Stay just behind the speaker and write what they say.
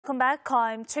Welcome back.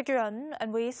 I'm Tae-gyun,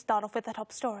 and we start off with the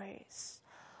top stories.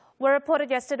 We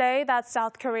reported yesterday that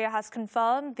South Korea has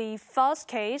confirmed the first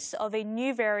case of a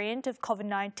new variant of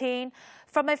COVID-19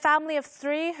 from a family of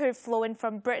 3 who flew in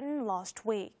from Britain last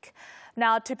week.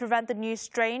 Now, to prevent the new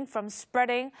strain from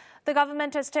spreading, the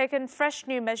government has taken fresh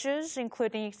new measures,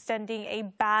 including extending a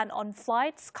ban on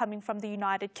flights coming from the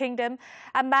United Kingdom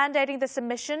and mandating the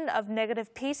submission of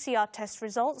negative PCR test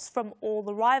results from all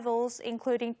arrivals,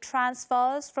 including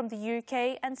transfers from the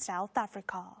UK and South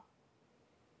Africa.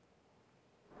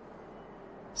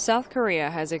 South Korea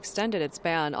has extended its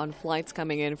ban on flights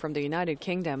coming in from the United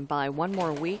Kingdom by 1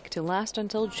 more week to last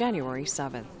until January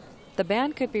 7th. The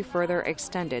ban could be further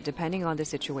extended depending on the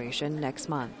situation next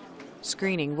month.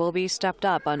 Screening will be stepped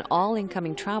up on all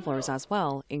incoming travelers as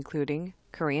well, including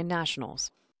Korean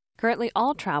nationals. Currently,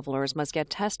 all travelers must get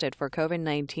tested for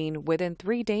COVID-19 within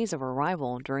 3 days of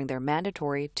arrival during their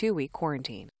mandatory 2-week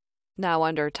quarantine. Now,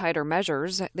 under tighter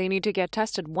measures, they need to get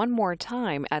tested 1 more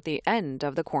time at the end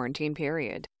of the quarantine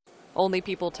period. Only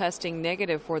people testing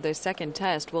negative for the second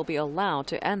test will be allowed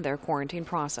to end their quarantine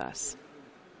process.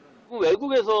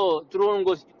 외국에서 들어오는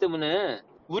것이기 때문에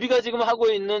우리가 지금 하고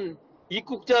있는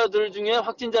입국자들 중에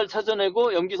확진자를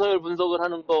찾아내고 염기서열 분석을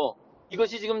하는 거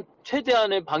이것이 지금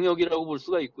최대한의 방역이라고 볼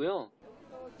수가 있고요.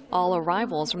 All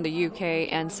arrivals from the UK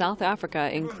and South Africa,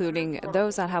 including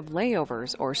those that have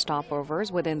layovers or stopovers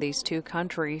within these 2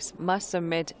 countries, must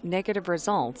submit negative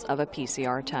results of a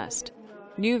PCR test.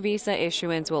 New visa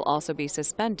issuance will also be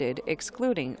suspended,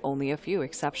 excluding only a few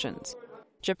exceptions.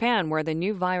 Japan, where the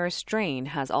new virus strain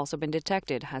has also been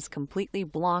detected, has completely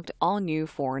blocked all new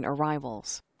foreign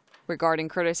arrivals. Regarding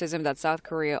criticism that South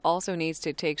Korea also needs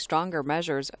to take stronger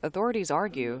measures, authorities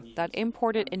argue that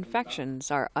imported infections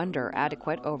are under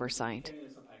adequate oversight.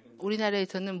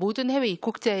 우리나라에서는 모든 해외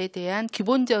입국자에 대한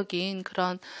기본적인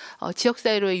그런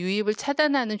지역사회로의 유입을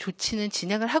차단하는 조치는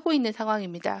진행을 하고 있는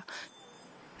상황입니다.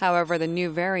 However, the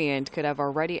new variant could have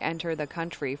already entered the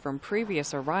country from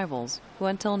previous arrivals who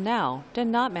until now did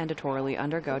not mandatorily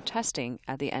undergo testing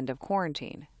at the end of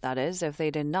quarantine. That is, if they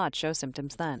did not show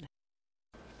symptoms then.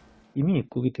 이미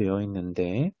입국이 되어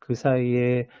있는데 그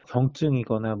사이에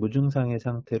경증이거나 무증상의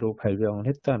상태로 발병을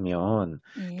했다면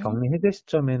격리 해제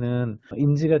시점에는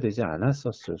인지가 되지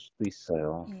않았었을 수도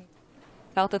있어요.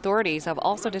 Health authorities have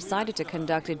also decided to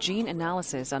conduct a gene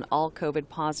analysis on all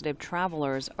COVID-positive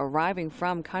travelers arriving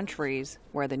from countries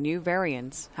where the new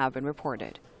variants have been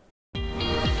reported.